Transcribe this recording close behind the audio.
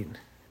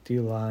Do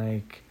you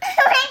like?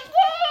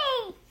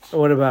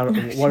 What about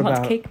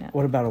cake now.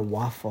 what about a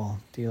waffle?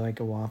 Do you like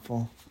a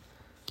waffle?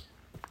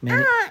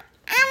 Maybe. I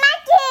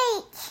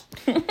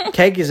like cake.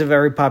 Cake is a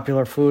very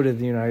popular food in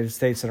the United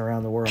States and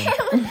around the world.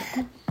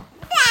 Dada.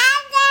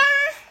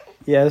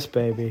 Yes,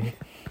 baby.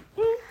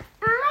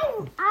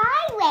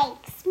 I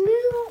like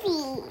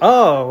smoothie.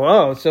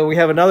 Oh, so we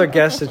have another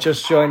guest that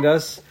just joined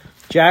us.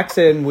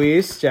 Jackson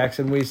Weiss.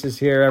 Jackson Weiss is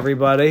here,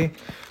 everybody.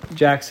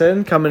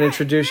 Jackson, come and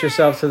introduce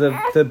yourself to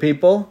the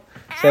people.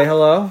 Say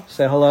hello.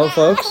 Say hello,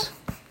 folks.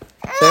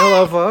 Say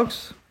hello,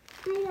 folks.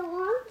 I don't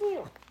want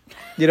to.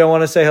 You don't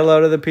want to say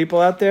hello to the people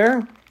out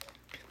there?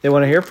 They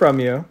want to hear from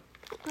you.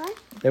 What?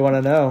 They want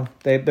to know.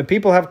 The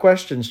people have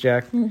questions,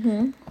 Jack.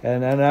 Mm-hmm.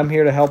 And I'm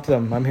here to help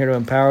them. I'm here to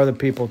empower the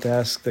people to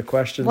ask the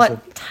questions.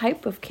 What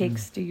type of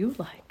cakes do you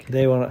like?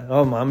 They want to.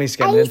 Oh, Mommy's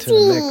getting into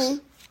the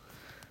mix.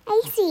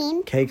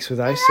 Icing. Cakes with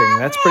icing.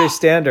 That's pretty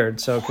standard.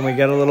 So can we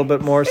get a little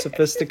bit more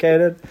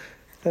sophisticated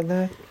than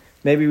that?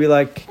 Maybe we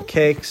like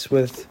cakes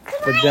with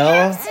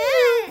vanilla.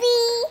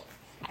 Smoothie.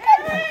 I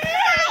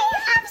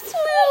have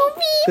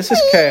smoothie. This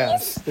is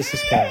chaos. This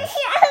is chaos.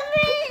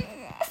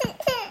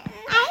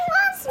 I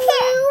want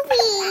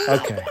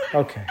smoothie.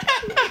 Okay.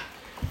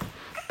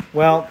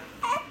 Well,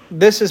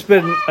 this has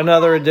been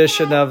another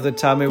edition of the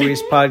Tommy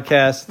Weiss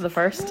podcast. The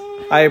first?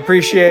 I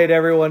appreciate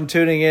everyone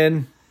tuning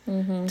in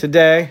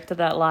today. To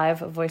that live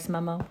voice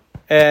memo.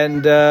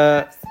 And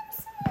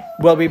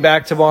we'll be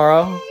back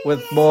tomorrow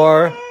with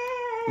more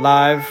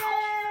live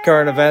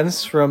current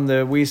events from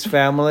the Weiss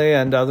family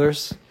and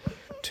others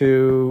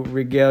to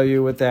regale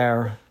you with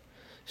our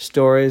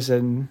stories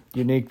and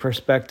unique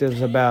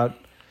perspectives about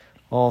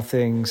all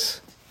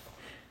things.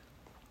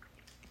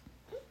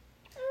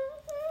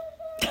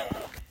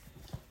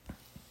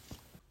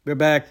 We're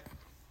back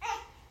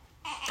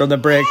from the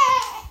break.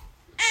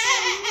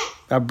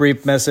 A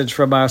brief message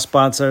from our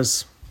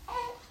sponsors,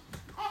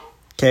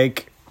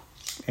 cake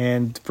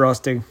and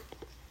frosting.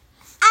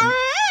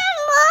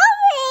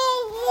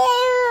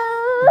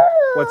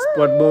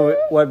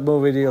 What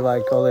movie do you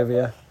like,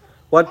 Olivia?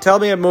 Tell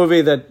me a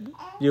movie that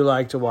you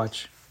like to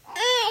watch.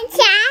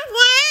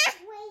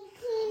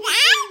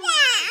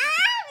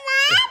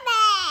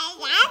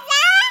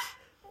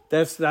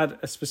 That's not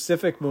a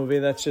specific movie.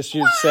 That's just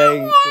you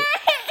saying.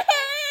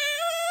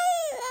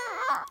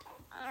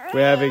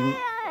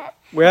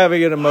 We're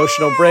having an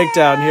emotional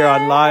breakdown here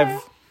on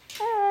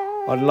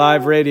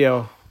live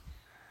radio.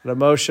 An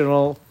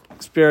emotional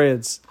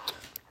experience.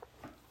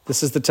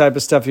 This is the type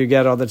of stuff you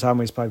get on the Tom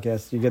Weiss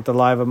podcast. You get the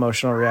live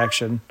emotional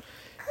reaction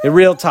in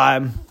real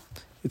time.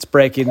 It's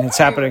breaking. It's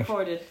happening.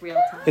 Recorded real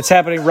time. It's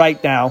happening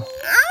right now.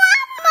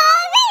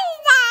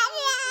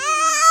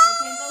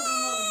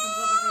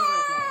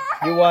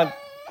 You want?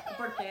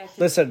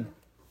 Listen,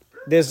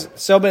 there's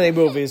so many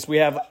movies. We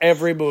have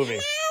every movie.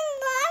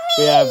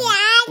 We have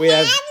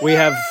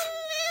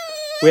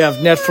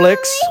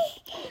Netflix.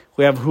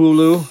 We have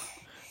Hulu.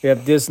 We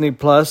have Disney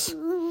Plus.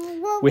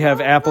 We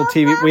have Apple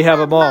TV. We have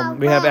them all.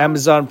 We have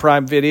Amazon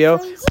Prime Video.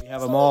 We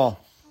have them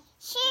all.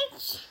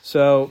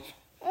 So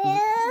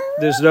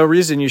there's no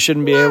reason you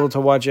shouldn't be able to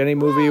watch any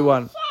movie you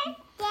want.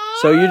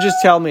 So you just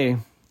tell me.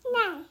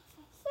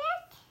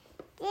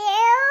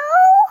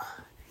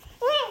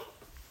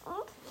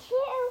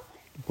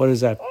 What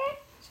is that?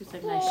 She's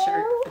like, nice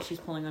shirt, but she's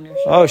pulling on your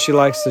shirt. Oh, she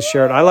likes the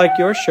shirt. I like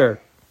your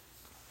shirt.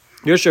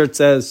 Your shirt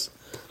says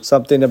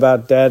something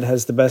about Dad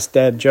has the best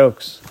dad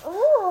jokes.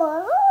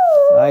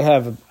 I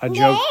have a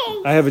joke.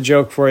 I have a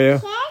joke for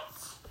you.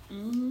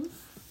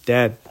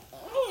 Dad.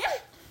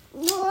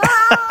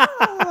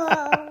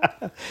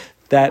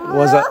 That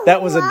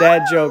was a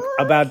dad joke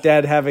about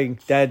Dad having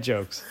dad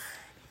jokes.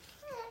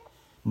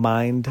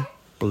 Mind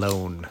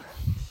blown.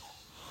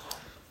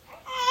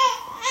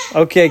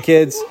 Okay,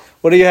 kids.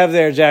 What do you have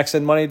there,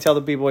 Jackson? Why don't you tell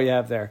the people what you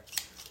have there?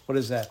 What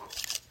is that?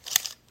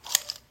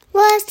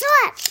 What's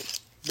what?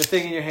 The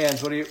thing in your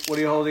hands. What are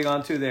you holding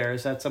on to there?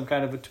 Is that some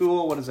kind of a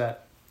tool? What is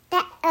that?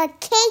 A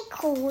cake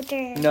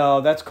holder. No,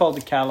 that's called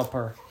a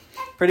caliper.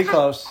 Pretty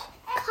close.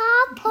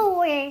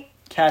 Copper.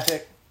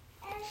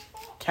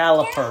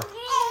 Caliper.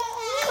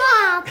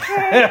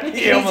 Copper.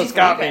 He almost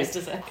got me.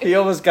 He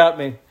almost got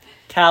me.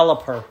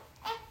 Caliper.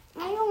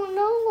 I don't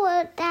know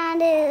what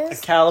that is.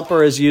 A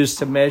caliper is used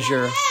to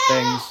measure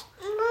things.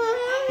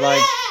 Like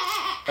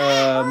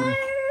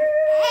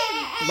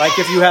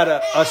if you had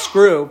a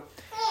screw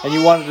and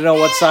you wanted to know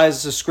what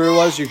size the screw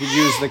was, you could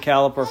use the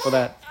caliper for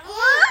that.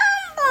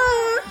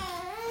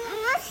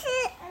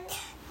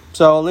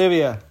 So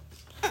Olivia,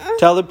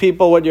 tell the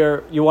people what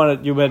you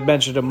had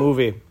mentioned a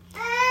movie.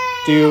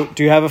 Do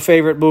you have a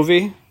favorite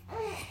movie?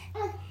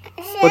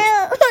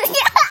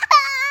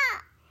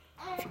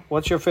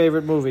 What's your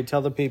favorite movie?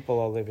 Tell the people,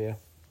 Olivia.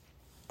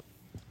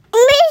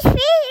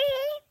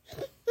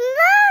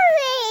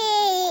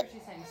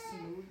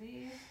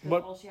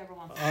 What? All she ever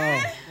wants.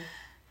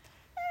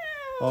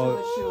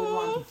 Oh. So she would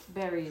want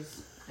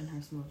berries in her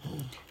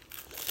smoothie.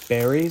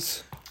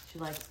 Berries? She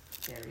likes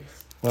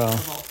berries. Well,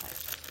 Of all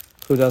types.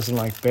 who doesn't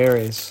like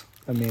berries?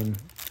 I mean,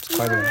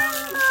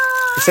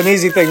 it's It's an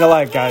easy thing to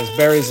like, guys.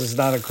 Berries is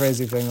not a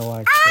crazy thing to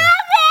like. So.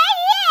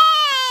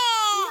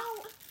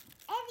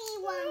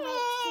 Everyone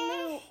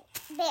likes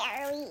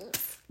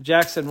berries.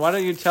 Jackson, why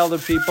don't you tell the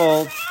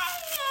people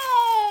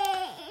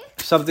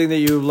something that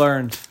you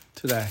learned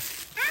today?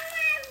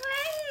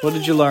 What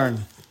did you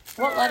learn?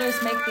 What letters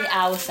make the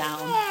ow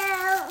sound?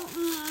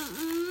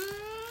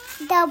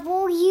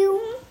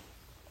 W.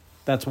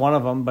 That's one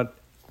of them, but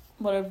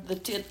What are the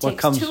two? It What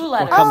takes comes- 2 what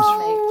letters comes- to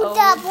make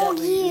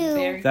O-W.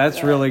 Very that's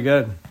good. really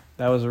good.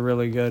 That was a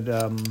really good.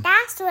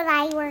 That's what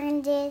I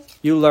learned it.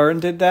 You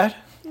learned did that?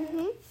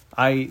 Mm-hmm.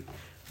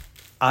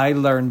 I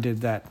learned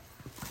did that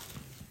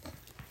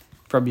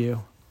from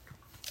you.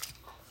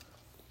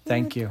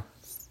 Thank you.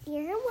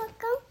 You're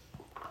welcome.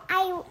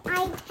 I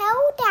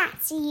tell that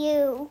to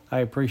you. I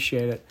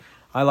appreciate it.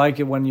 I like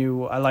it when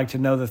I like to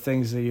know the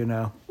things that you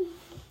know.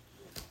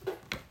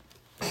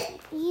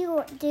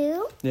 You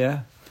do? Yeah.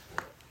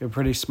 You're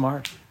pretty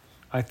smart.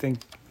 I think,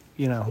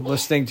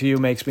 listening to you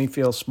makes me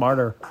feel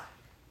smarter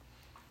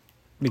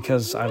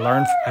because I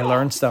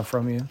learned stuff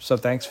from you. So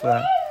thanks for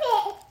that.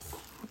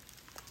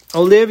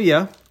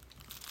 Olivia.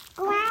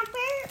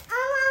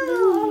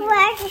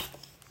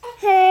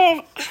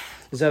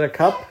 Is that a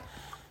cup?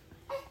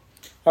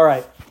 All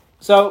right.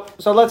 So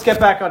let's get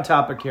back on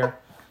topic here,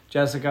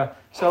 Jessica.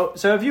 So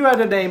if you had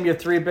to name your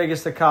 3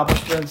 biggest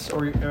accomplishments,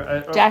 or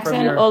Jackson,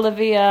 from your...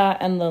 Olivia,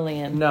 and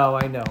Lillian. No,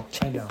 I know.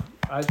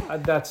 I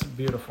that's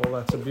beautiful.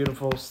 That's a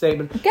beautiful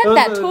statement. Get Those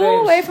that are the tool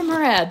names. away from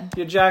her head.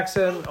 Yeah,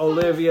 Jackson,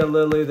 Olivia,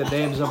 Lily, the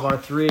names of our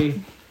 3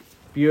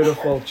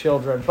 beautiful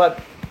children. But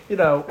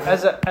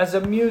as a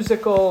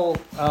musical,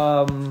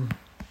 I don't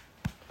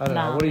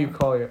know. What do you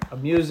call it? A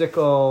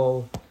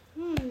musical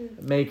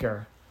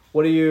maker.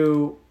 What do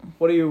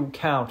you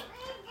count?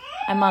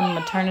 I'm on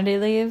maternity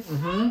leave,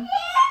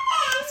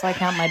 so I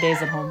count my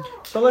days at home.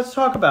 So let's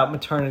talk about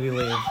maternity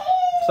leave.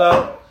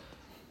 So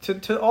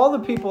to all the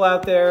people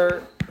out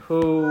there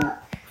who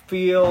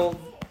feel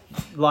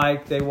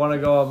like they want to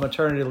go on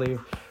maternity leave,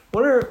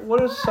 what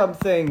are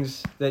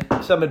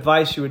some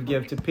advice you would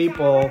give to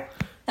people?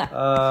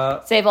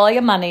 Save all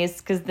your monies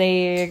because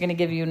they're going to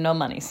give you no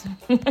monies.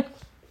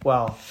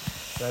 Well,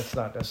 that's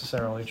not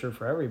necessarily true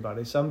for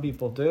everybody. Some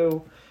people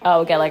do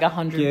Oh, get like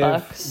 $100.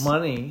 give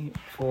money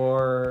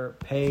for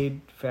paid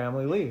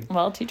family leave.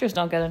 Well, teachers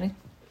don't get any.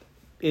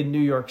 In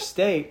New York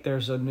State,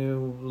 there's a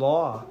new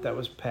law that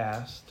was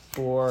passed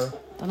for...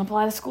 Don't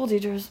apply to school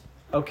teachers.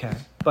 Okay,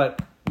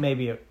 but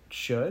maybe it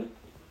should.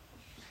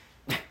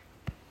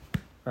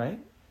 Right?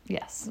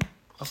 Yes.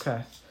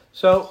 Okay.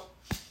 So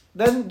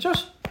then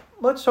just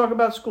let's talk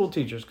about school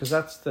teachers because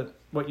that's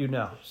what you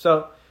know.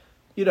 So,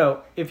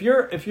 if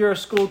you're a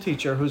school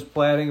teacher who's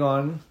planning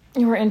on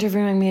You were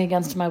interviewing me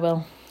against my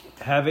will.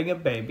 having a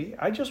baby,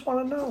 I just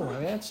want to know.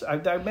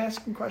 I'm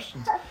asking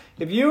questions.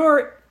 If you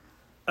are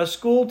a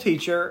school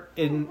teacher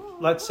in,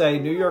 let's say,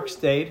 New York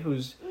State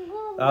who's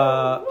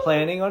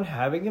planning on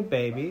having a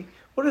baby,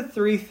 what are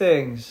 3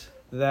 things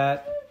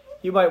that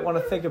you might want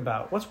to think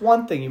about? What's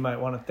one thing you might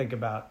want to think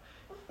about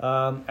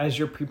as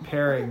you're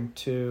preparing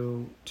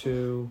to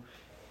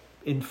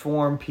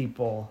inform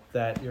people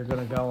that you're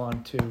going to go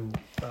on to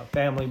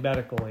family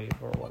medical leave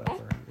or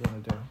whatever you're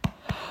going to do?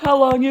 How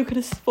long you can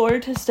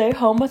afford to stay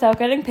home without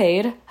getting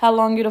paid. How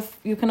long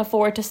you can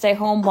afford to stay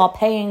home while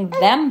paying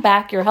them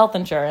back your health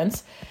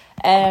insurance.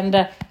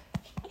 And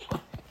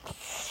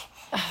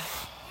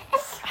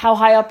how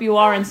high up you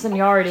are in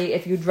seniority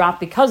if you drop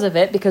because of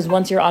it. Because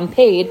once you're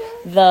unpaid,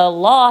 the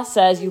law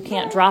says you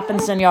can't drop in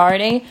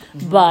seniority.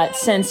 But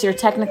since you're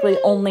technically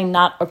only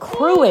not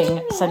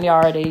accruing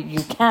seniority,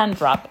 you can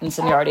drop in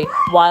seniority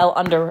while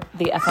under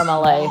the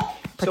FMLA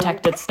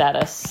protected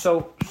status.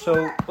 So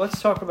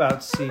let's talk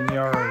about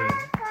seniority.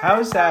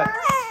 How is that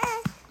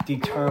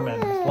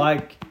determined?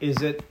 Like,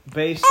 is it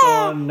based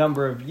on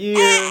number of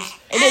years?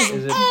 It is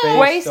Is it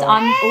based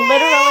on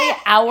literally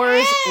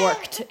hours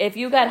worked. If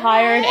you get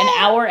hired an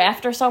hour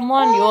after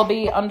someone, you will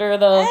be under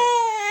the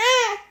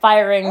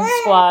firing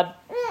squad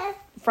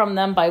from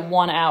them by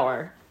 1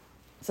 hour.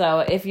 So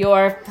if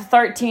you're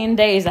 13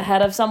 days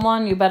ahead of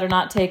someone, you better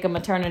not take a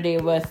maternity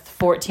with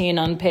 14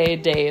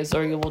 unpaid days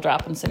or you will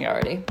drop in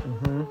seniority.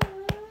 Mm-hmm.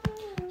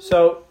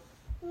 So,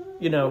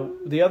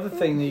 the other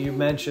thing that you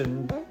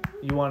mentioned,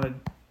 you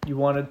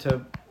wanted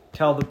to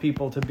tell the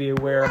people to be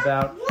aware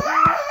about,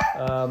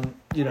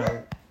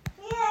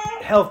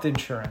 health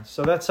insurance.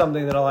 So that's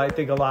something that I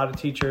think a lot of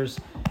teachers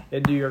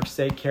in New York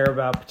State care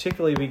about,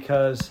 particularly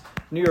because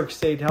New York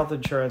State health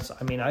insurance,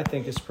 I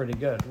think is pretty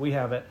good. We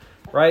have it,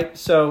 right?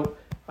 So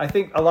I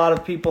think a lot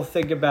of people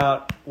think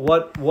about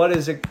what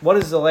is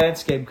the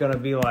landscape going to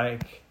be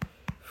like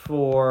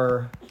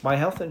for my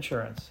health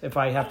insurance if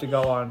I have to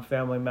go on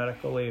family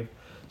medical leave.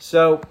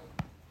 So,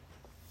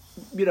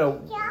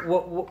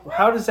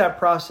 how does that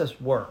process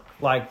work?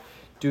 Like,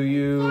 do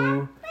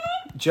you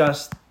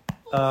just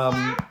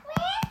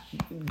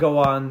go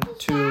on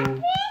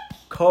to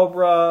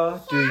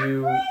COBRA? Do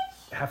you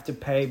have to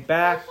pay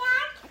back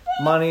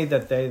money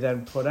that they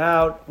then put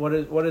out? What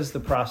is the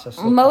process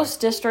look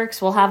Most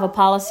districts will have a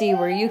policy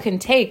where you can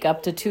take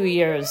up to 2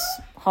 years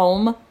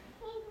home.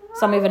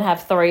 Some even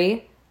have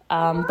 3.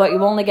 But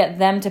you only get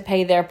them to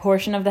pay their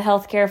portion of the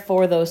healthcare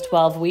for those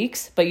 12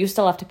 weeks, but you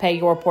still have to pay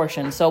your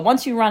portion. So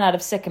once you run out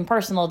of sick and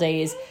personal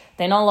days,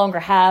 they no longer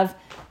have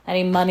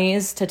any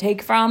monies to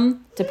take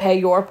from to pay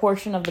your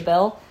portion of the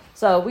bill.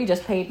 So we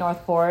just paid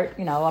Northport,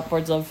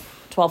 upwards of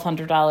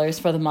 $1,200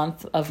 for the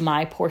month of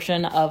my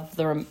portion of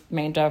the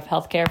remainder of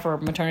healthcare for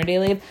maternity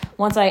leave.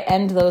 Once I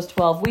end those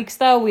 12 weeks,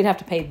 though, we'd have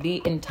to pay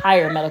the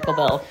entire medical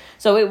bill.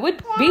 So it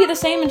would be the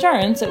same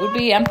insurance. It would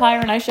be Empire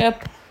and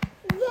iShip,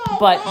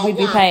 but we'd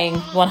be paying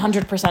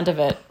 100% of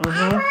it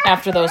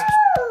after those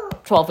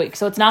 12 weeks.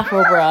 So it's not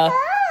Cobra.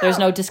 There's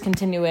no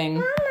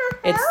discontinuing.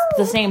 It's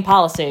the same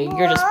policy.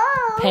 You're just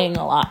paying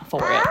a lot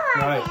for it.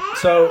 Right.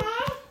 So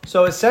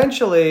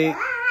essentially,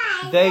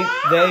 they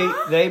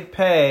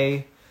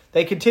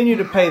continue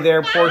to pay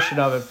their portion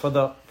of it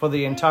for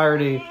the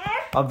entirety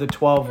of the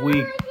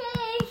 12-week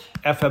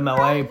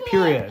FMLA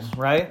period,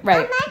 right?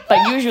 Right.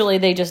 But usually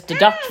they just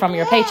deduct from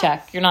your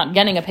paycheck. You're not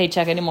getting a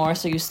paycheck anymore,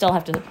 so you still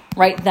have to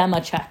write them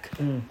a check.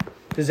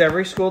 Does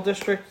every school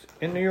district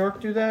in New York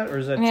do that, or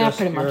is that just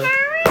pretty your much.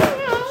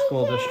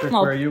 school district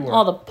Well, where you work?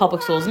 all the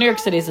public schools. New York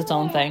City is its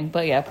own thing,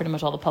 but yeah, pretty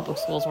much all the public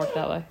schools work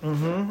that way.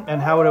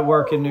 And how would it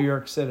work in New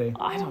York City?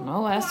 I don't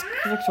know. Ask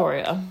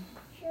Victoria.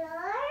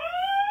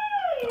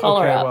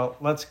 Call her Okay,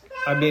 up. well,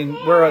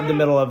 we're in the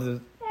middle of the...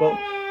 Well,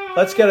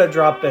 let's get a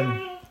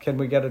drop-in. Can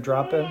we get a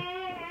drop-in?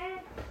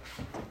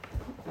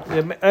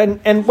 Yeah,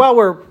 and while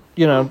we're,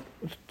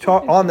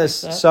 on this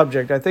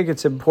subject, I think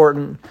it's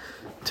important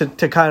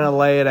to kind of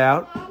lay it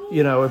out.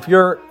 If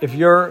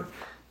you're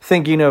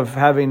thinking of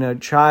having a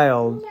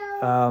child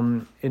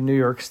in New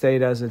York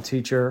State as a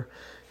teacher,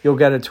 you'll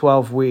get a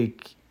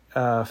 12-week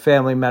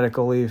family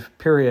medical leave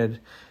period,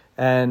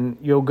 and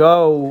you'll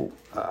go.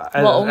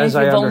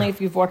 Only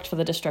if you've worked for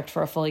the district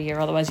for a full year.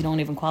 Otherwise, you don't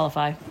even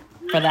qualify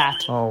for that.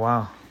 Oh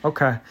wow.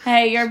 Okay.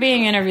 Hey, you're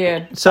being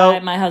interviewed by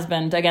my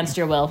husband against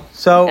your will.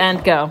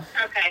 And go.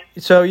 Okay.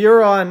 So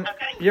you're on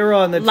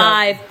the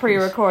live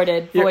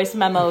pre-recorded voice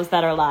memos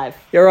that are live.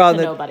 You're on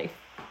to nobody.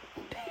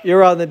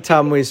 You're on the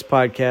Tom Weiss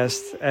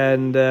podcast,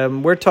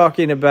 and we're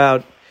talking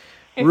about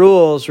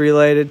rules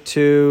related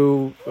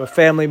to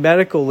family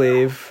medical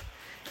leave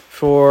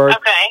for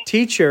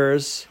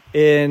teachers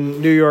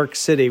in New York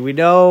City. We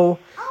know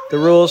the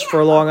rules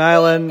for Long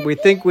Island. We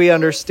think we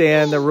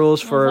understand the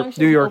rules for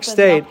New York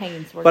State.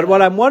 But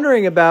what I'm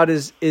wondering about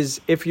is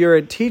if you're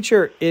a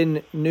teacher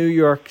in New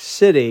York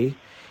City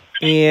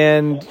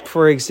and,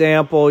 for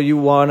example, you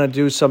want to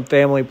do some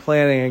family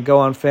planning and go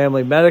on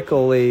family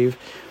medical leave,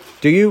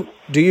 do you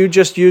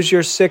just use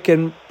your sick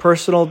and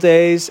personal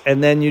days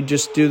and then you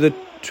just do the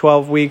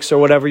 12 weeks or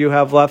whatever you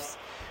have left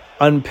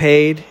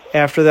unpaid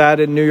after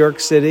that in New York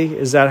City?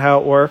 Is that how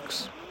it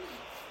works?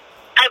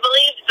 I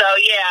believe so,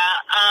 yeah.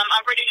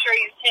 I'm pretty sure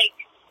you take,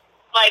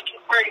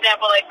 for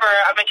example, for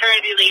a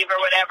maternity leave or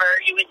whatever,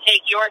 you would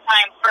take your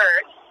time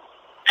first,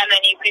 and then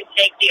you could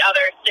take the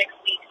other 6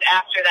 weeks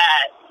after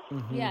that.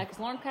 Mm-hmm. Yeah, because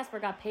Lauren Casper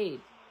got paid.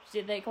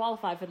 They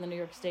qualify for the New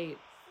York State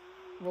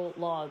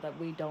law that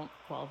we don't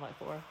qualify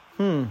for.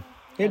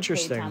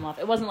 Interesting. Paid time off.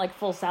 It wasn't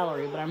full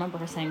salary, but I remember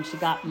her saying she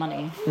got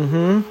money.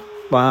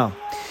 Wow.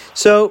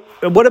 So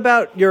what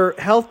about your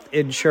health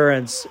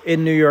insurance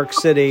in New York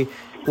City?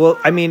 Well,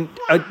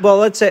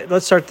 let's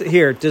start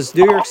here. Does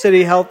New York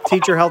City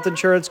teacher health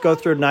insurance go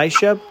through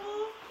NISHIP?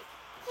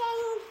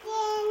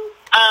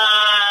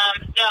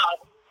 No.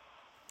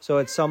 So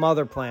it's some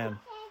other plan.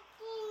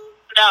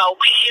 No,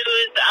 we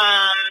use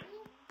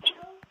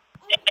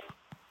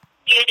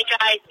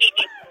CHI.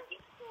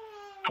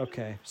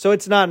 Okay, so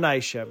it's not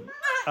NISHIP.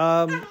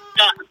 No.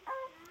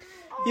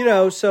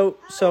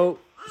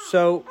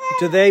 So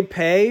do they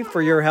pay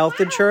for your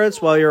health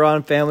insurance while you're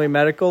on family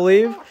medical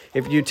leave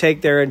if you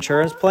take their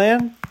insurance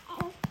plan?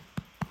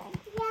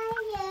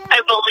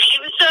 I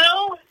believe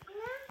so.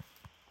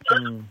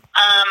 I'm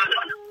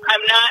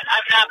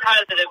not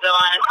positive though,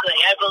 honestly.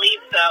 I believe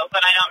so,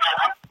 but I don't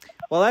know.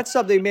 Well, that's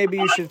something maybe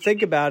you should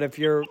think about if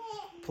you're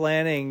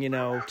planning,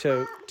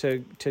 to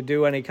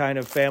do any kind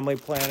of family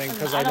planning.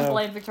 Because I don't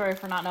blame Victoria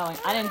for not knowing.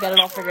 I didn't get it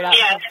all figured out.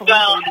 Yes,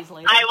 well,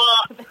 I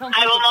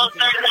will most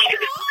certainly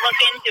look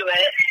into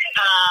it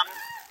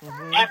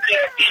after,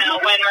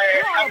 when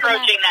we're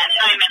approaching that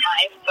time in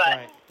life.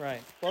 But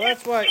right. Well,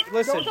 that's why.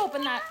 Listen. Don't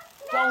open that.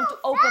 Don't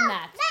open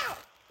that.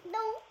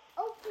 Don't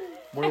open.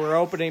 We were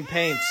opening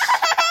paints.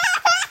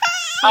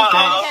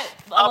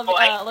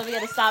 Olivia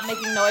to stop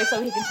making noise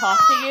so he can talk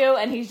to you,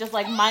 and he's just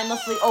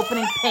mindlessly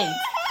opening paint.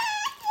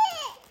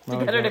 To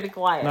get her to be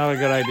quiet. Not a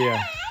good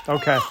idea.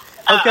 Okay.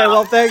 Okay,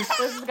 well, thanks.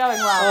 This is going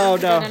well. Oh,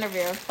 this is no. a good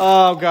interview.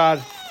 Oh,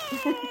 God.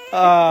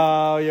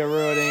 Oh, you're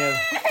ruining it.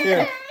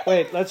 Here,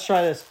 wait, let's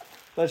try this.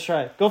 Let's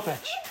try it. Go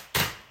fetch.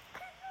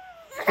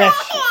 Fetch.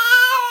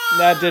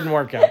 That didn't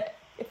work out.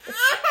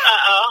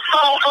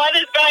 Uh-oh. What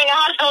is going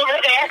on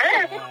over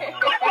there?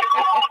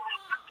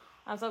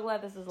 I'm so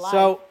glad this is live.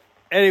 So,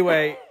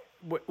 anyway,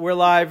 we're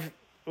live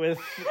with...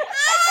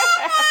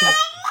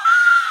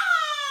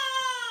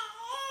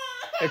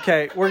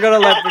 Okay, we're going to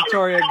let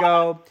Victoria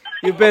go.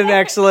 You've been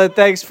excellent.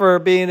 Thanks for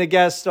being a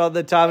guest on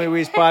the Tommy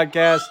Weiss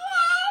podcast.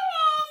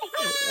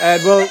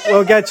 And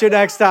we'll get you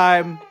next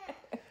time.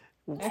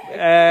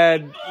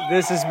 And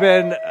this has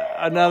been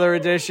another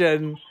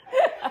edition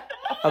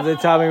of the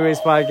Tommy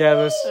Weiss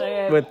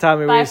podcast with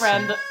Tommy Bye, Weiss.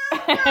 friend.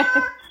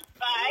 Bye.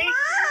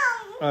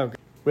 Okay.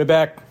 We're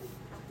back.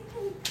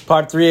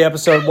 Part 3,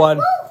 episode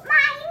 1.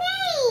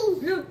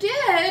 You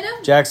did?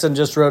 Jackson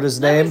just wrote his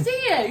Let me name. see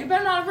it. You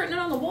better not have written it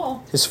on the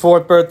wall. His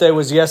 4th birthday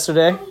was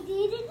yesterday.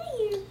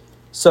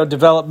 So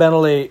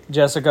developmentally,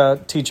 Jessica,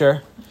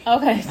 teacher.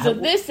 Okay, so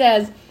this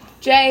says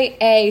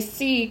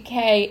JACKSNO.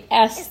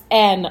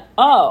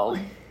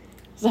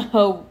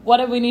 So what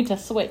do we need to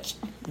switch?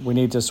 We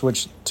need to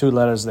switch 2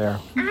 letters there.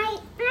 I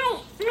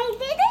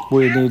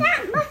We didn't need-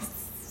 have that much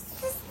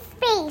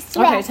space.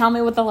 Okay, tell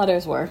me what the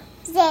letters were.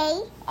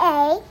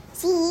 JACKSO.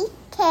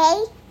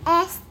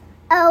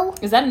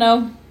 Is that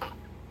no?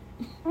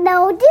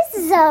 No, this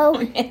is O.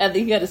 Yeah,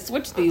 you gotta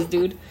switch these,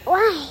 dude.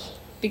 Why?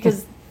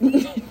 Because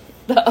the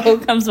O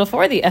comes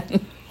before the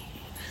N.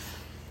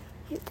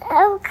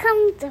 O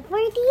comes the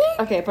word here.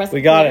 Okay, press.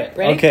 We got it.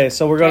 Ready? Okay,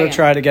 so we're going to Try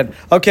try it again.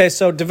 Okay,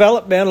 so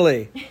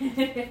developmentally,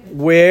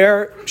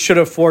 where should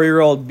a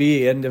 4-year-old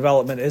be in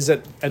development? Is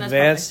it That's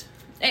advanced?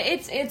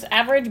 perfect. It's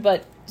average,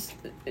 but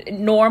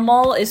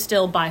normal is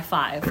still by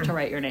 5 to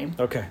write your name.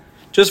 Okay.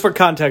 Just for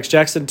context,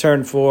 Jackson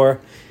turned 4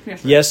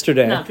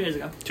 yesterday. No, 2 days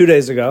ago. 2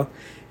 days ago.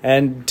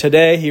 And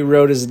today he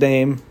wrote his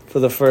name for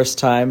the first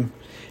time.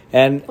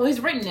 And Well, he's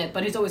written it,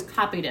 but he's always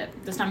copied it.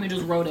 This time he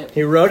just wrote it.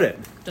 he wrote it,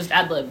 Just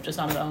ad-lib, just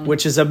on his own.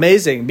 which is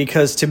amazing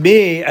because to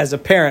me as a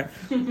parent,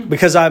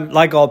 because I'm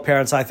like all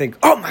parents, I think,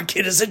 oh, my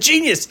kid is a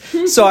genius.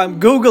 So I'm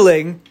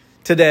Googling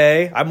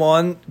today. I'm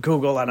on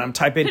Google and I'm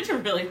typing, Did you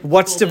really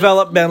what's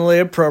Google this? developmentally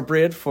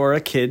appropriate for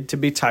a kid to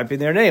be typing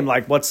their name?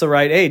 Like, what's the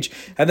right age?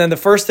 And then the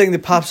first thing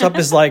that pops up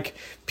is like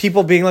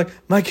people being like,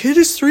 my kid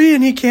is 3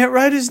 and he can't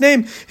write his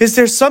name. Is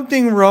there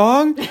something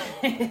wrong?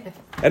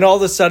 And all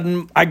of a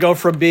sudden I go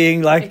from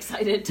being like,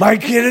 Excited. my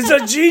kid is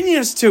a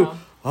genius to,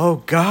 oh,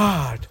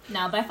 God.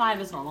 Now, by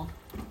 5 is normal.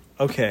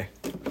 Okay.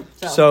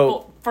 So,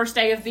 So- first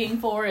day of being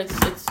 4,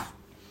 it's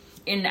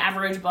in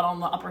average, but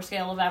on the upper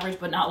scale of average,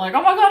 but not like,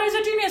 oh my god, he's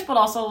a genius, but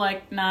also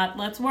like, not,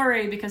 let's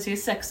worry because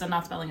he's 6 and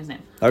not spelling his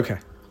name. Okay.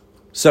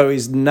 So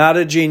he's not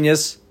a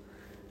genius,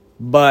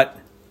 but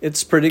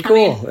it's pretty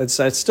cool. mean, It's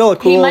still a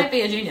cool. He might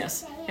be a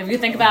genius. If you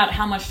think about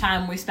how much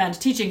time we spend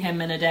teaching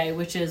him in a day,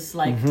 which is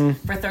like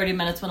for 30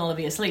 minutes when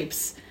Olivia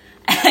sleeps,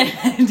 and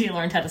he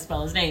learned how to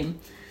spell his name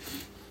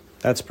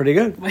That's pretty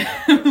good.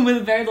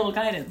 with very little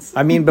guidance.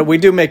 I mean, but we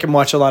do make him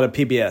watch a lot of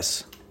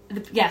PBS.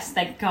 Yes,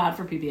 thank God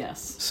for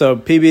PBS. So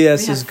PBS We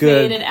have is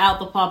good. faded out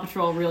the Paw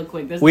Patrol real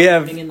quick. There's We no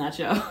have- learning in that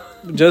show.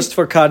 Just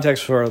for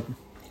context,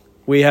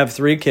 we have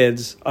 3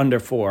 kids under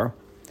 4.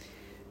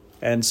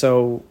 And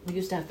so We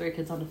used to have 3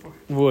 kids under 4.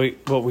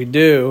 what we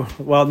do,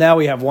 well, now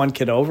we have 1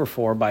 kid over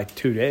 4 by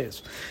 2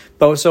 days.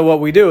 But so what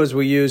we do is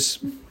we use,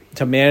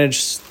 to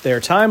manage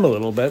their time a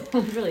little bit,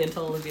 Really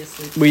until Olivia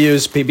sleeps. we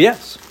use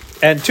PBS.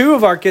 And 2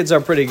 of our kids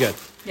are pretty good.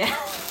 Yeah.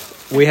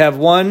 We have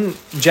one,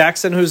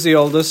 Jackson, who's the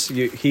oldest.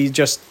 He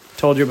just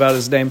told you about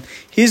his name.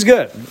 He's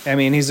good. I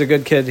mean, he's a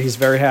good kid. He's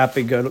very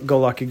happy,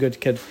 go-lucky,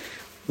 good kid.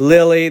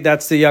 Lily,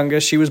 that's the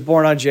youngest. She was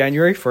born on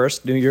January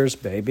 1st, New Year's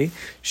baby.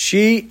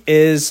 She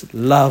is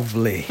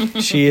lovely.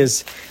 She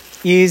is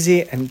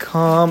easy and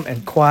calm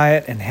and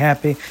quiet and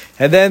happy.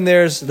 And then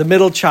there's the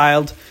middle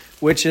child,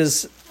 which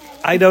is,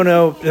 I don't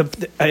know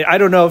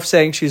if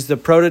saying she's the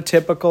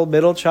prototypical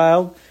middle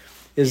child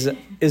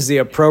is the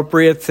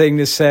appropriate thing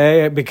to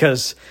say,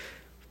 because,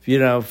 you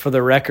know, for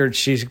the record,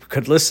 she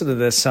could listen to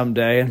this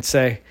someday and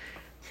say,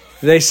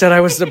 they said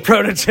I was the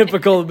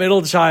prototypical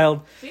middle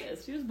child. She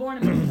is. She was born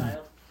a middle child.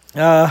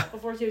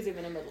 Before she was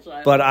even a middle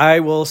child. But I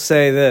will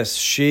say this,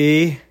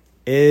 she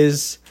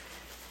is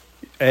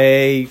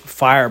a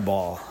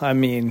fireball. I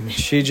mean,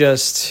 she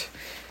just,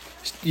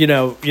 you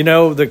know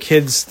the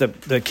kids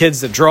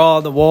that draw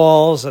on the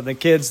walls and the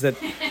kids that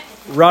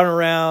run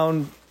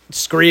around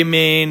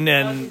screaming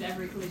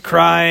and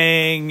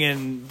crying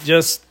and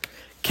just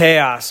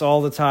chaos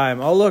all the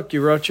time. Oh, look,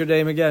 you wrote your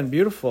name again.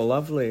 Beautiful,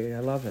 lovely. I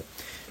love it.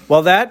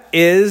 Well, that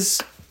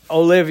is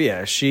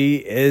Olivia. She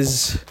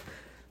is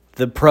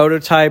the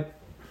prototypical,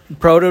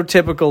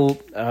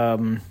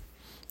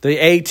 the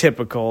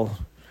atypical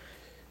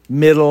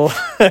middle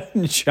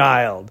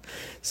child.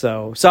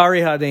 So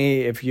sorry,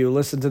 honey, if you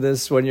listen to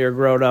this when you're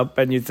grown up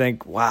and you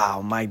think,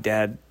 wow, my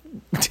dad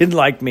didn't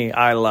like me.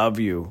 I love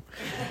you.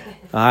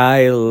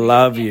 I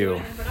love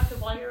you.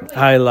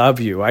 I love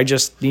you. I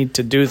just need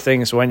to do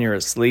things when you're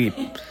asleep.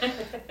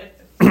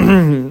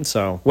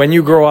 So when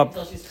you grow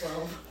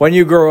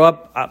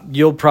up,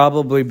 you'll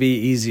probably be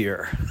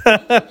easier.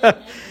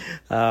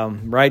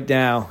 Right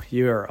now,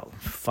 you're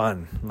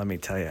fun, let me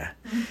tell you.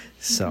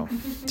 So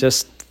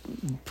just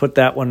put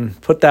that one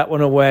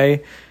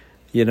away.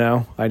 You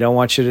know, I don't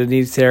want you to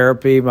need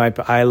therapy.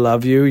 I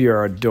love you.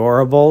 You're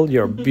adorable.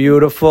 You're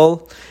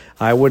beautiful.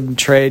 I wouldn't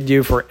trade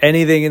you for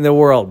anything in the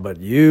world, but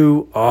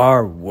you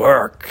are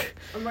work.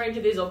 I'm writing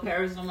to these au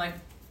pairs and I'm like,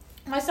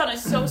 my son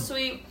is so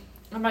sweet.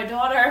 And my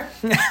daughter,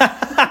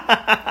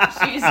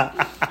 she's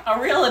a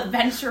real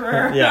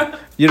adventurer. Yeah.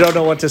 You don't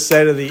know what to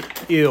say to the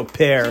au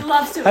pair. She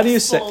loves to How do you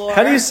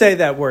explore. say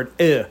that word?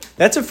 Ew.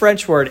 That's a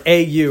French word,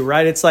 au,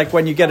 right? It's like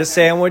when you get a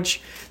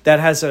sandwich that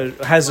has a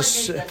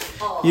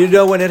you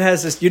know when it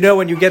has this, you know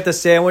when you get the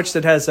sandwich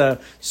that has a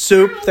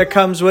soup that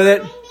comes with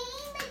it.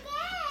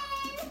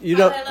 You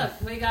know. Hey,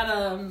 look, we got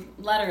a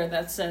letter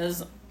that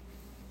says,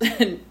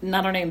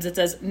 not our names. It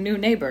says new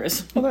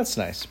neighbors. Well, that's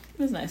nice.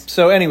 That's nice.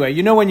 So anyway,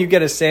 you know when you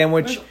get a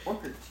sandwich,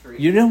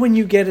 you know when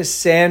you get a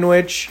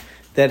sandwich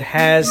that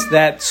has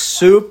that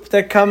soup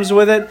that comes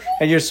with it,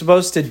 and you're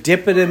supposed to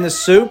dip it in the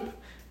soup,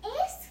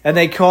 and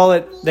they call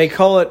it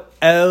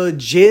au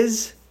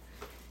jizz.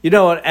 You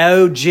know an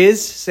au jizz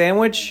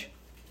sandwich?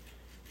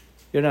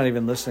 You're not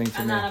even listening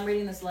to me. I'm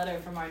reading this letter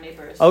from our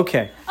neighbors.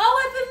 Okay.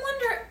 Oh, I've been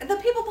wondering,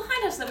 the people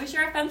behind us that we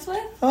share a fence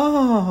with.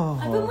 Oh.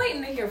 I've been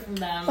waiting to hear from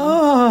them.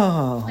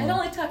 Oh. It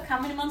only took,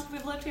 how many months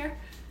we've lived here?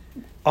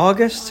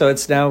 August, so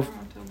it's now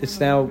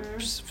November,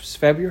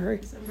 February.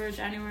 December,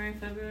 January,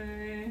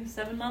 February,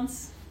 7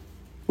 months.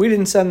 We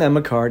didn't send them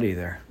a card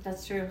either.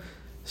 That's true.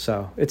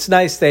 So it's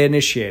nice they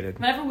initiated.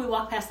 Whenever we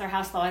walk past their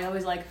house, though, I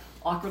always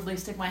awkwardly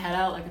stick my head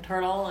out like a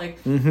turtle. Are they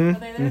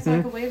there so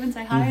I can wave and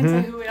say hi and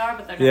say who we are?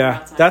 But they're never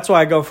outside. That's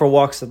why I go for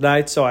walks at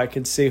night, so I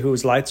can see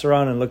whose lights are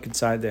on and look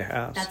inside their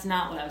house. That's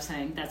not what I was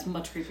saying. That's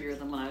much creepier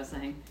than what I was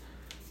saying.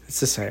 It's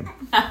the same.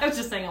 I was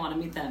just saying I want to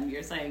meet them.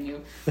 You're saying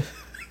you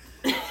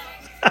look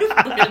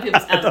at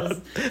people's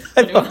houses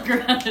when you walk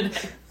around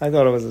today. I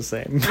thought it was the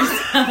same.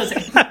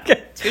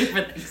 Okay. Two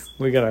different things.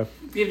 We gotta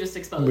You've just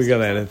exposed. we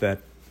gotta edit that.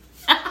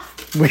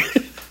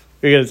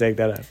 We're gonna take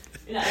that out.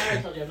 I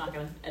already told you I'm not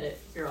going to edit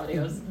your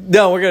audios.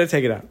 No, we're gonna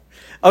take it out.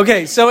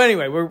 Okay, so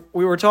anyway,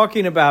 we were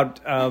talking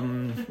about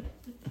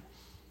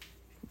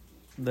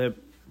the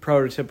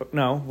prototypical.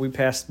 No, we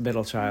passed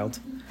middle child.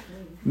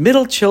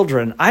 Middle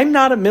children. I'm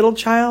not a middle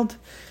child.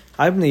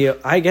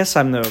 I guess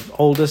I'm the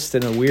oldest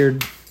in a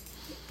weird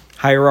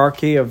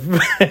hierarchy of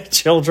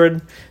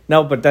children.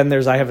 No, but then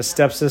I have a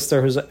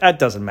stepsister that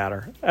doesn't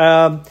matter.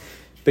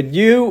 But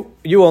you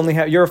only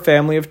have, you're a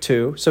family of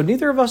 2, so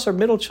neither of us are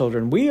middle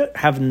children. We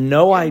have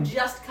no idea.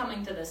 Just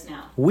coming to this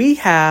now. We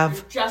have.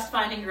 You're just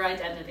finding your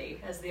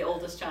identity as the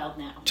oldest child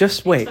now.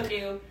 Just wait. It took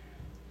you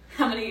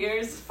how many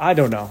years? I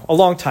don't know, a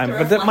long time.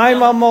 But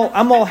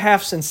I'm all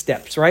halves and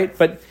steps, right?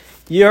 But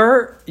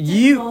you're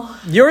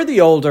the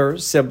older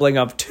sibling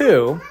of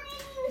 2.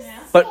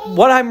 Yes. But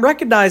what I'm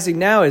recognizing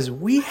now is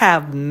we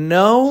have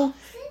no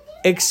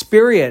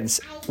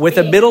experience with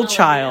a middle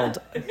child.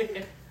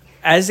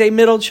 As a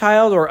middle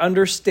child or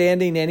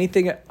understanding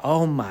anything,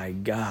 oh my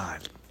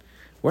God,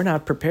 we're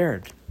not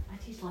prepared. I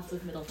teach lots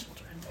of middle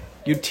children.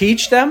 You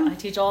teach them? I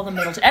teach all the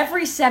middle.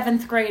 Every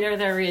 7th grader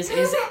there is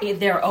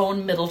their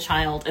own middle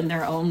child in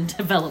their own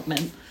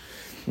development.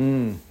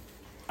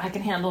 I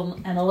can handle,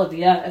 and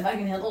Olivia, if I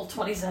can handle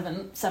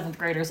 27 7th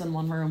graders in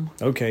one room.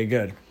 Okay,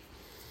 good.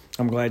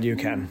 I'm glad you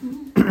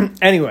can.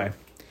 Anyway,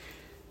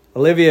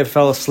 Olivia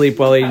fell asleep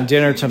while eating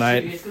dinner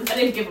tonight. I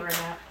didn't give her a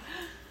nap.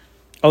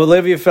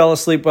 Olivia fell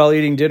asleep while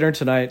eating dinner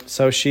tonight,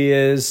 so she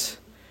is...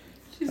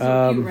 She's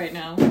so cute right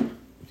now.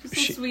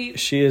 She's so sweet.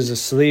 She is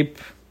asleep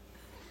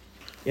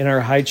in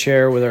her high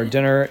chair with her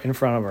dinner in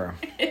front of her.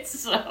 It's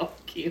so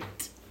cute.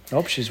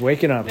 Nope, she's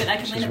waking up. Wait, I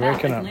can She's lean it back.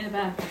 waking I up. can lean it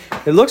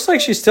back. It looks like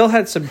she still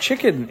had some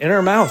chicken in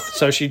her mouth,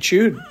 so she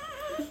chewed.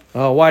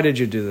 Oh, why did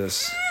you do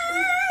this?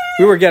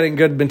 We were getting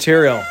good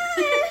material.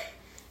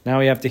 Now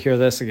we have to hear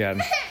this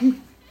again.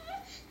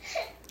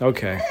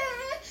 Okay.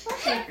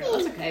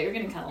 That's okay. You're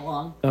getting kind of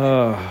long.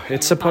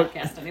 It's a supposed.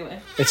 podcast anyway.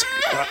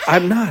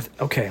 I'm not.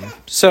 Okay.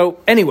 So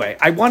anyway,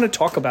 I want to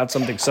talk about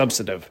something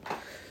substantive.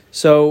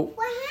 So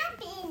What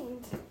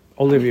happened?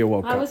 Olivia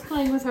woke I up. was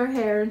playing with her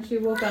hair and she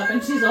woke up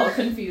and she's all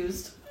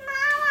confused.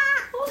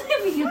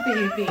 Olivia,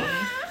 baby.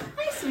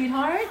 Hi,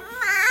 sweetheart.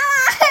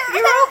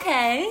 You're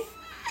okay.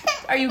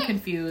 Are you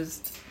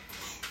confused?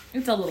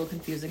 It's a little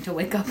confusing to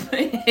wake up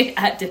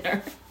at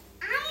dinner.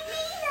 I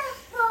made a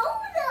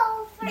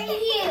photo for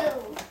you.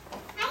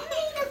 I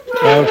made a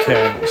photo.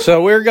 Okay.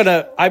 So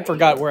I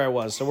forgot where I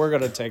was, so we're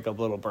going to take a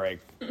little break.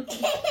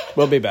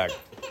 We'll be back.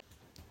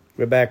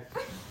 We're back.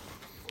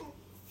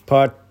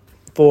 Part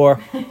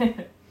 4.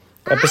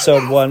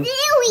 Episode 1.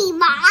 Silly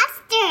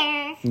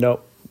monster.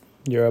 Nope.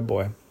 You're a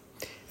boy.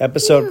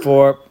 Episode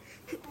 4.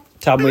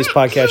 Tom Lee's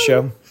podcast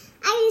show.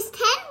 I was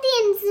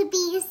tending to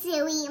be a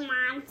silly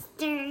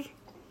monster.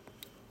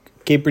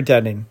 Keep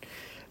pretending.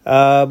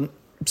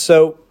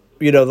 So,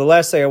 the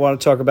last thing I want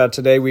to talk about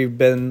today, we've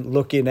been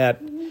looking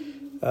at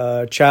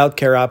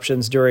childcare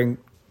options during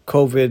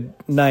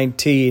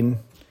COVID-19.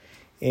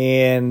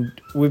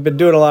 And we've been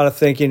doing a lot of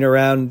thinking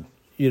around,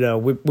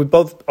 we've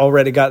both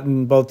already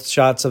gotten both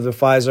shots of the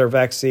Pfizer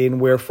vaccine.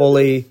 We're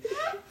fully,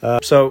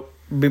 so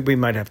we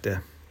might have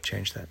to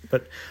change that.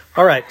 But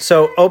all right,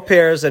 so au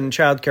pairs and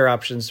childcare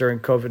options during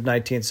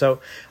COVID-19.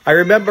 So I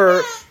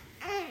remember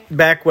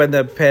back when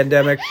the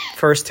pandemic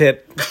first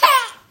hit,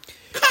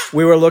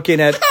 we were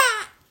looking at,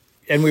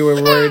 and we were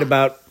worried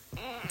about,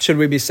 should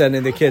we be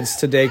sending the kids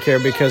to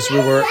daycare because we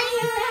were,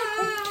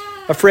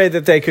 afraid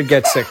that they could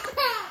get sick.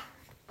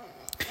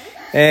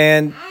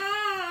 And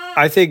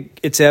I think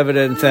it's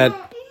evident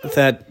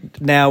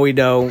that now we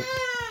know,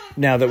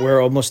 now that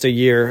we're almost a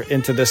year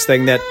into this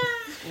thing, that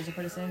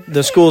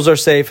the schools are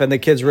safe and the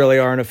kids really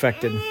aren't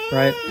affected,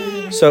 right?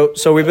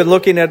 So we've been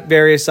looking at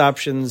various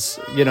options.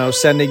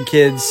 Sending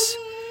kids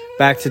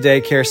back to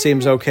daycare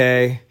seems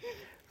okay,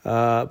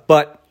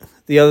 but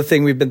the other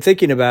thing we've been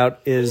thinking about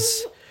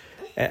is,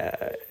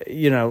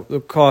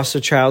 the cost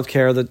of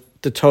childcare,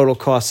 the total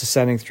cost of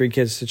sending 3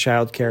 kids to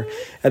childcare,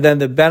 and then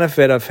the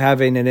benefit of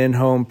having an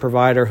in-home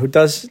provider who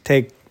does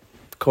take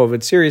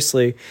COVID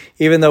seriously.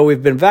 Even though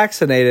we've been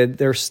vaccinated,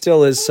 there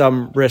still is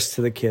some risk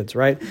to the kids,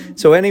 right?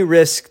 So any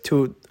risk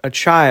to a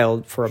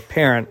child for a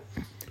parent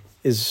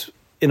is,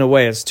 in a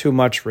way, it's too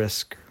much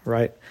risk,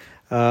 right?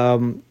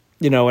 And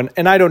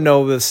I don't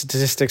know the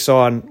statistics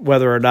on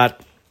whether or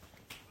not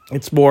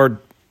it's more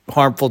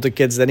harmful to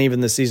kids than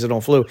even the seasonal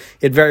flu.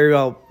 It very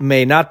well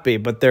may not be,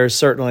 but there's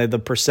certainly the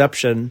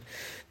perception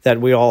that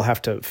we all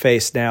have to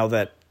face now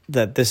that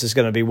this is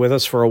going to be with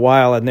us for a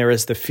while, and there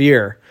is the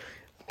fear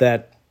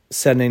that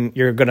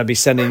you're going to be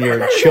sending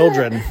your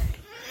children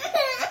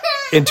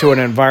into an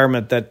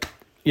environment that,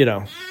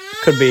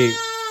 could be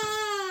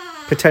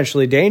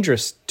potentially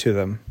dangerous to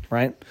them,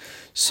 right?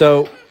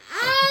 So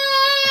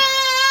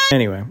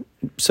anyway,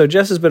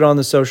 Jess has been on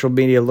the social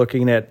media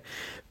looking at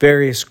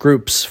various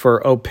groups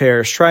for au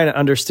pairs, trying to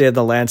understand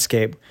the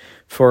landscape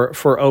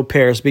for au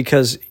pairs,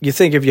 because you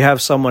think if you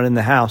have someone in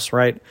the house,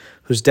 right,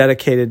 who's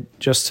dedicated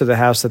just to the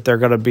house, that they're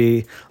going to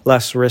be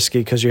less risky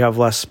because you have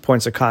less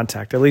points of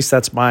contact. At least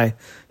that's my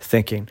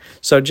thinking.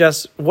 So,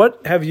 Jess,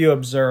 what have you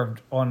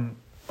observed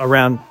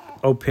around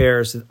au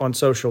pairs on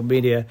social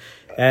media,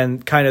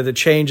 and kind of the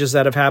changes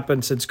that have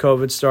happened since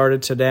COVID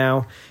started to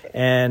now,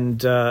 and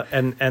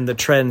the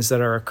trends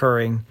that are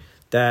occurring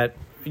that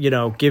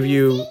give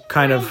you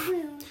kind of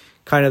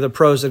the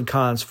pros and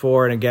cons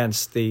for and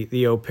against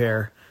the au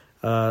pair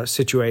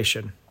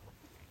situation?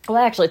 Well,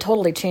 that actually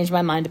totally changed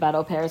my mind about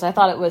au pairs. I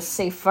thought it was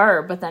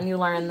safer, but then you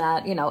learn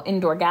that,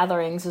 indoor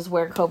gatherings is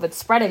where COVID's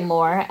spreading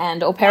more,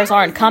 and au pairs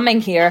aren't coming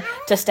here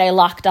to stay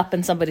locked up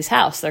in somebody's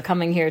house. They're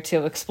coming here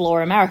to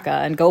explore America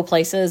and go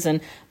places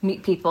and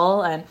meet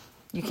people, and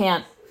you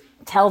can't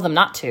tell them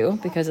not to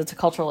because it's a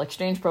cultural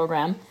exchange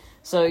program.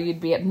 So you'd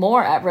be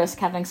more at risk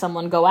having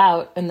someone go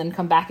out and then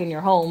come back in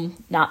your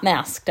home not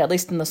masked. At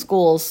least in the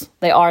schools,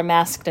 they are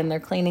masked and they're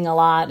cleaning a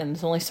lot, and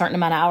there's only a certain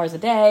amount of hours a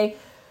day.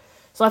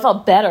 So I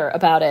felt better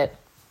about it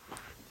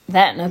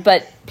then.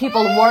 But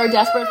people were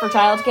desperate for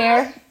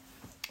childcare.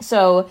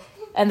 So,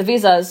 and the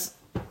visas,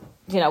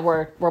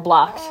 were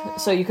blocked.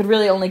 So you could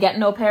really only get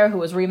an au pair who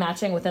was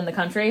rematching within the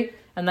country.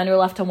 And then you're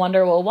left to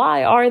wonder, well,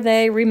 why are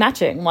they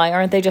rematching? Why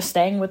aren't they just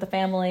staying with the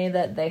family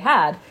that they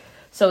had?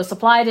 So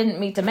supply didn't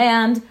meet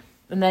demand.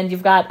 And then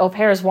you've got au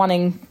pairs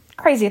wanting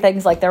crazy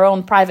things like their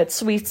own private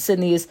suites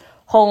in these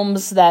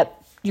homes that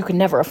you could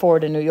never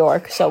afford in New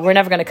York. So we're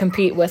never going to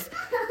compete with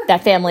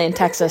that family in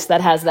Texas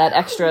that has that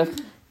extra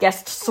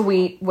guest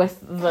suite with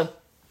the,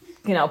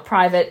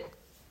 private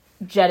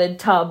jetted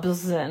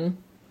tubs and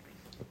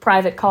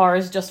private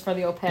cars just for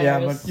the au pairs.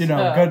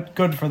 Yeah, but,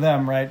 good for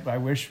them, right? I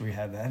wish we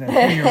had that.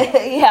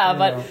 Yeah,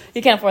 but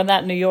you can't afford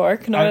that in New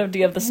York. Do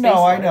you have the space?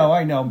 No,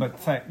 I know. But,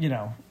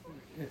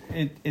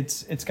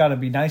 it's got to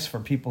be nice for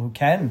people who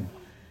can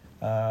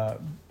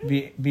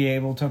be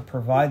able to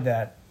provide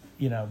that,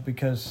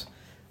 because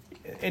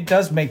it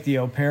does make the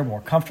au pair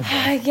more comfortable.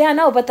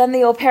 But then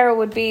the au pair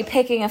would be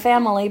picking a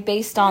family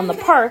based on the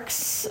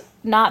perks,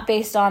 not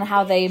based on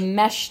how they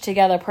mesh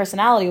together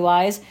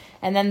personality-wise,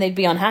 and then they'd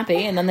be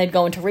unhappy, and then they'd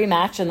go into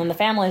rematch, and then the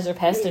families are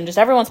pissed, and just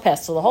everyone's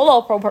pissed. So the whole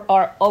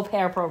au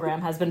pair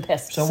program has been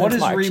pissed. So what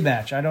is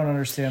rematch? I don't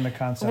understand the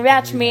concept.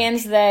 Rematch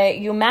means that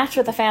you match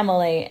with a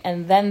family,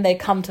 and then they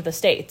come to the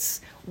States.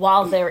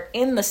 While they're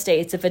in the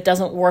States, if it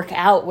doesn't work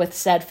out with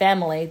said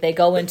family, they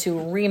go into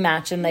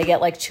rematch, and they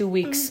get 2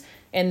 weeks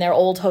in their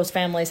old host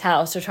family's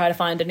house to try to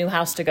find a new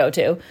house to go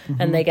to,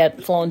 and they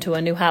get flown to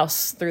a new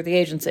house through the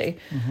agency.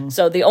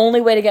 So the only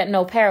way to get an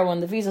au pair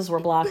when the visas were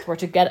blocked were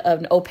to get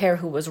an au pair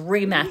who was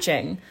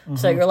rematching.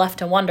 So you're left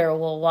to wonder,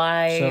 well,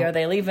 why are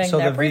they leaving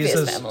their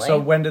previous family? So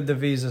when did the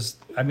visas...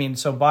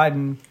 so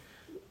Biden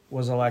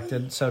was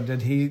elected, so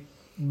did he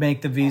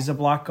make the visa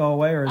block go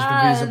away, or is the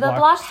visa block... The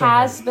block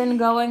has been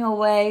going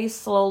away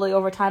slowly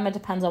over time. It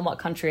depends on what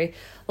country.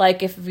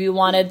 If you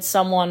wanted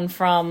someone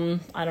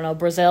from,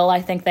 Brazil,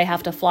 I think they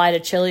have to fly to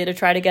Chile to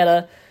try to get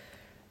a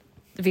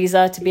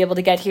visa to be able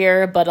to get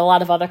here. But a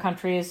lot of other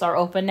countries are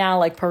open now,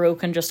 like Peru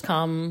can just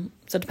come.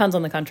 So it depends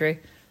on the country.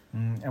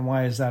 And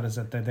why is that? Is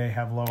it that they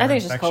have lower I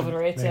think it's just COVID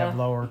rates, They have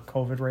lower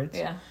COVID rates?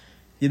 Yeah.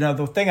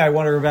 The thing I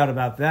wonder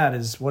about that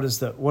is what is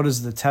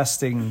the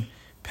testing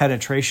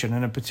penetration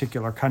in a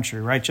particular country,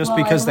 right?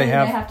 Because they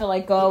have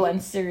to go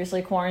and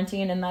seriously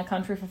quarantine in that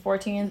country for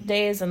 14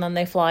 days, and then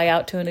they fly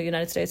out to the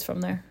United States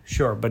from there.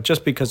 Sure, but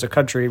just because a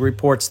country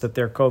reports that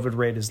their COVID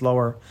rate is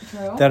lower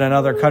than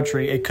another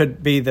country, it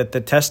could be that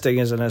the testing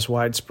isn't as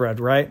widespread,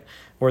 right?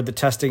 Or the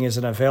testing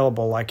isn't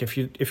available. If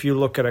you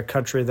look at a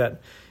country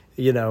that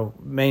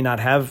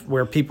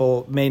where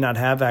people may not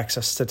have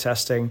access to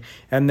testing,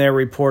 and they're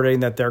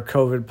reporting that their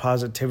COVID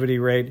positivity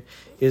rate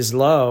is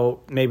low.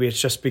 Maybe it's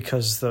just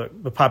because the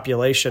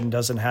population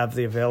doesn't have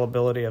the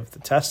availability of the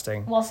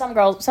testing. Well,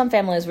 some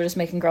families were just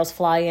making girls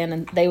fly in,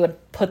 and they would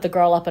put the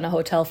girl up in a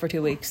hotel for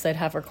 2 weeks. They'd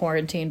have her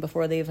quarantined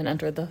before they even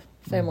entered the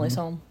family's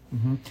home.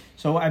 Mm-hmm.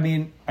 So, I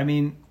mean,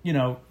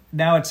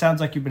 now it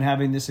sounds like you've been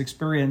having this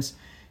experience.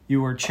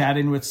 You were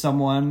chatting with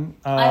someone.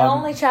 I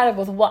only chatted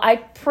with one. I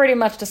pretty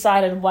much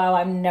decided, wow,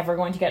 I'm never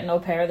going to get an au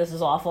pair. This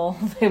is awful.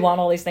 They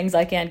want all these things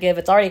I can't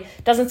give.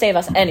 Doesn't save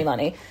us any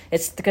money.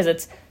 It's because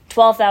it's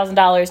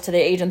 $12,000 to the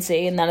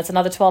agency, and then it's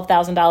another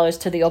 $12,000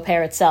 to the au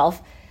pair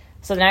itself.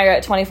 So now you're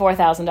at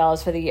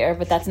 $24,000 for the year,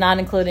 but that's not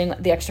including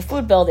the extra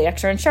food bill, the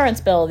extra insurance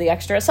bill, the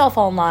extra cell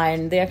phone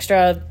line, the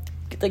extra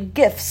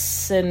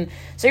gifts, and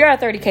so you're at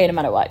 $30K no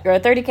matter what. You're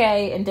at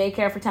 $30K in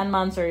daycare for 10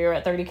 months, or you're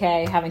at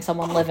 $30K having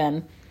someone live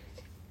in.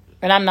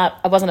 And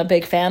I wasn't a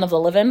big fan of the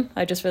live-in.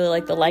 I just really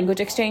like the language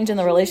exchange and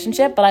the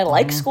relationship, but I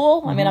like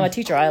school. I mean, I'm a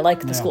teacher. I like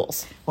the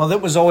schools. Well,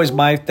 that was always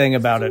my thing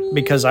about it,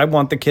 because I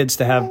want the kids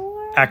to have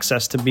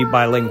access to be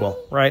bilingual,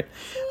 right?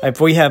 If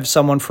we have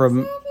someone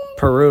from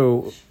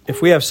Peru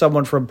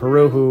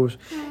who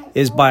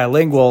is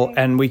bilingual,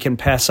 and we can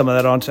pass some of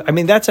that on to,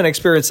 that's an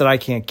experience that I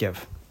can't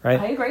give, right?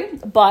 I agree.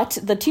 But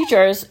the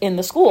teachers in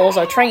the schools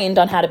are trained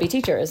on how to be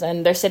teachers,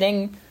 and they're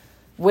sitting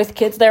with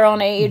kids their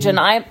own age, and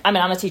I'm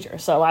a teacher,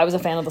 so I was a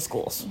fan of the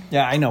schools.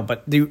 Yeah, I know,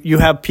 but you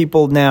have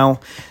people now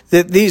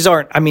that these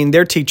aren't,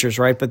 they're teachers,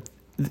 right? But,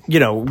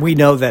 we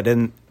know that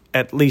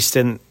at least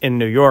in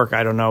New York,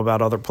 I don't know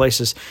about other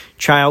places,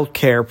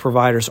 childcare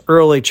providers,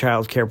 early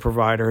childcare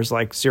providers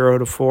like 0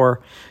 to 4,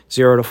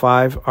 0 to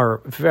 5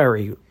 are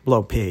very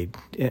low paid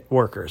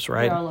workers,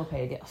 right? They are low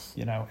paid, yes.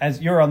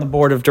 As you're on the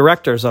board of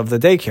directors of the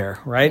daycare,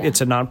 right? Yeah.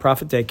 It's a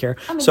nonprofit daycare.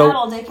 Not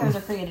all daycares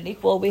are created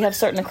equal. We have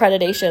certain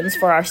accreditations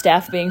for our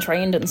staff being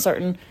trained in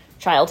certain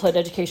childhood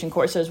education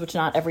courses, which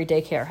not every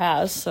daycare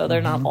has, so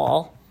they're not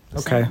all.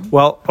 Okay.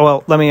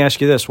 Well, let me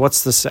ask you this.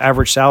 What's the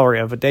average salary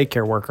of a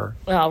daycare worker?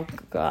 Oh,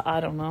 God,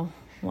 I don't know.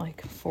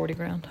 Like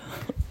 $40,000.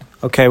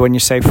 Okay, when you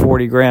say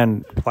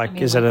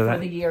 $40,000, is it for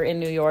the year in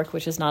New York,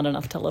 which is not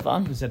enough to live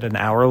on? Is it an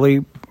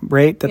hourly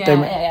rate that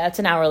Yeah, it's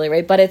an hourly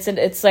rate, but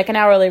it's like an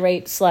hourly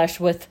rate /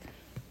 with,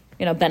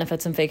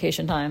 benefits and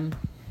vacation time.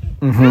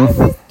 Mm-hmm.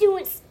 I was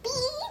doing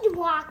speed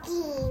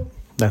walking.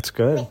 That's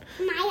good.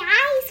 With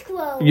my eyes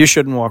closed. You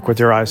shouldn't walk with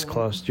your eyes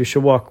closed. You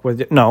should walk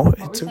with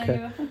it's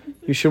okay.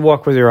 You should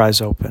walk with your eyes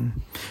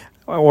open,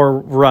 or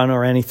run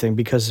or anything,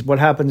 because what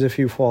happens if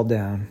you fall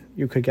down?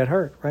 You could get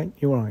hurt, right?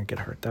 You won't get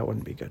hurt. That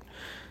wouldn't be good.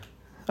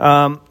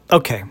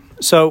 Okay.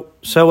 So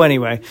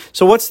anyway,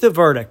 so what's the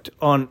verdict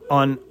on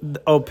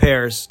au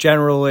pairs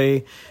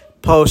generally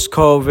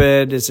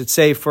post-COVID? Is it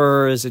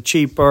safer? Is it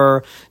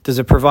cheaper? Does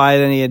it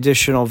provide any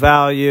additional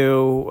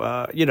value?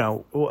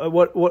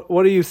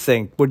 What do you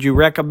think? Would you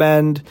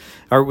recommend,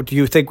 or do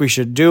you think we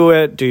should do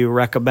it? Do you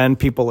recommend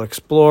people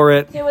explore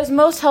it? It was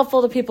most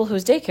helpful to people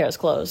whose daycare is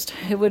closed.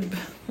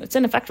 It's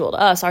ineffectual to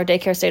us. Our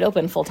daycare stayed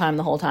open full time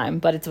the whole time,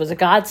 but it was a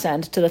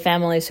godsend to the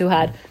families who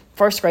had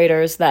first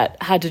graders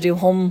that had to do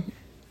home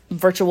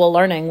virtual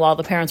learning while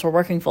the parents were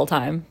working full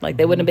time.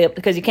 They wouldn't be able,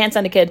 because you can't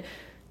send a kid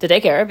to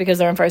daycare because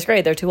they're in first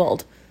grade. They're too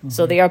old. Mm-hmm.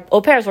 So the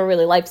au pairs were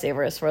really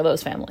lifesavers for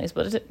those families,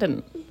 but it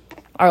didn't.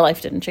 Our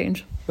life didn't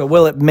change. But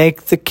will it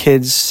make the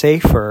kids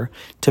safer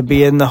to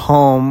be in the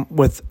home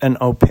with an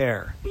au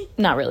pair?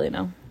 Not really,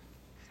 no.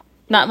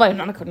 Not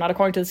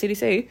according to the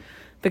CDC,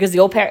 because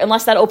the au pair,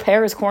 unless that au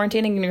pair is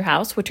quarantining in your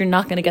house, which you're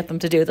not going to get them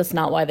to do. That's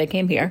not why they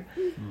came here.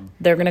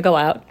 They're going to go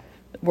out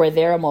where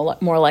they're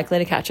more likely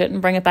to catch it and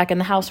bring it back in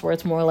the house where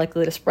it's more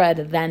likely to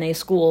spread than a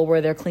school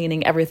where they're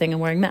cleaning everything and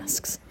wearing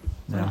masks.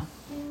 Yeah.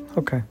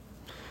 Okay.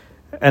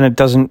 And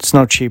it's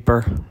no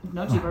cheaper.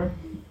 No cheaper.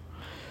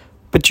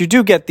 But you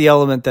do get the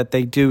element that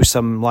they do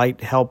some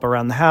light help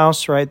around the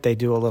house, right? They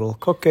do a little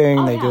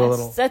cooking.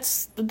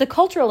 That's the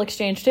cultural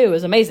exchange too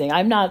is amazing.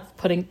 I'm not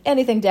putting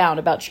anything down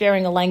about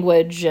sharing a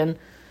language and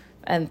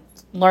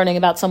learning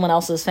about someone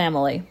else's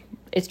family.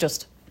 It's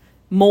just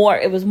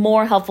it was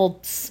more helpful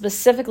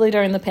specifically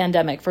during the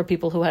pandemic for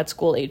people who had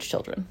school-age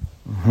children.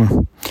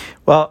 Mm-hmm.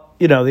 Well,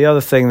 the other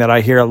thing that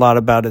I hear a lot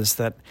about is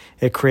that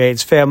it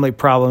creates family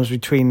problems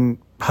between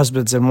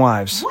husbands and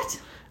wives.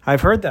 What? I've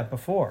heard that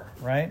before,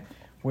 right?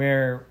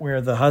 Where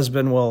the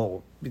husband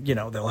will,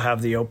 they'll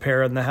have the au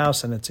pair in the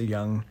house and it's a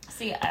young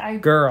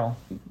girl.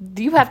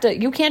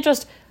 You can't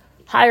just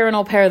hire an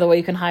au pair the way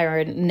you can hire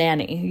a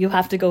nanny. You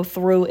have to go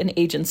through an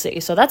agency.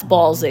 So that's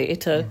ballsy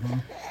to... Mm-hmm.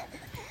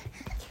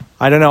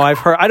 I don't know.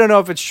 I don't know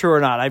if it's true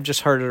or not. I've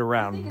just heard it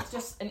around. I think it's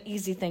just an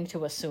easy thing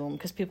to assume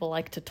because people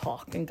like to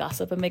talk and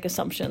gossip and make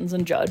assumptions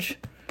and judge.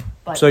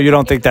 But so you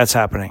don't think that's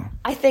happening?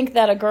 I think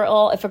that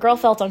if a girl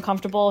felt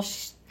uncomfortable,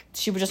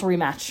 she would just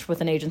rematch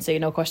with an agency,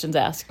 no questions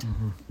asked.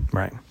 Mm-hmm.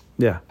 Right.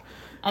 Yeah.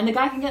 And the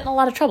guy can get in a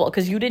lot of trouble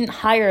because you didn't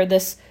hire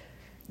this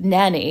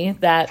nanny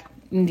that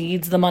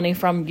needs the money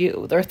from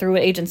you. They're through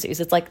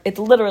agencies. It's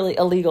literally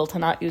illegal to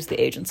not use the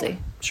agency.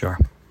 Sure.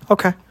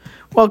 Okay.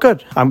 Well,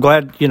 good. I'm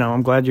glad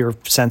your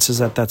sense is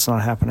that that's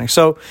not happening.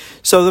 So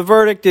the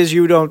verdict is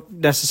you don't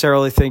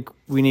necessarily think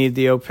we need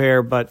the au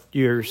pair, but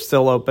you're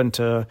still open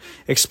to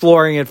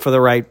exploring it for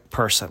the right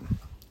person.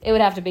 It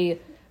would have to be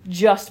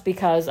just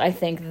because I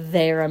think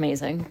they're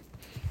amazing,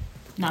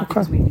 not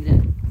because we need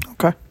it.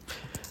 Okay.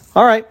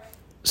 All right.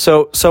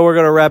 So we're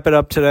going to wrap it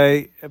up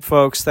today,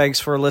 folks. Thanks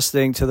for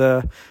listening to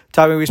the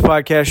Tommy Weeks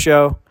podcast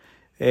show.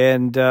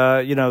 And,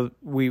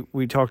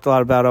 we talked a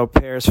lot about au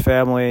pairs,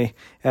 family,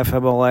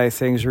 FMLA,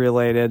 things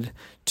related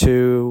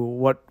to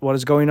what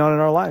is going on in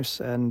our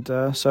lives. And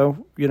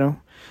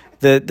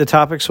the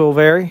topics will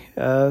vary.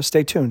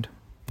 Stay tuned.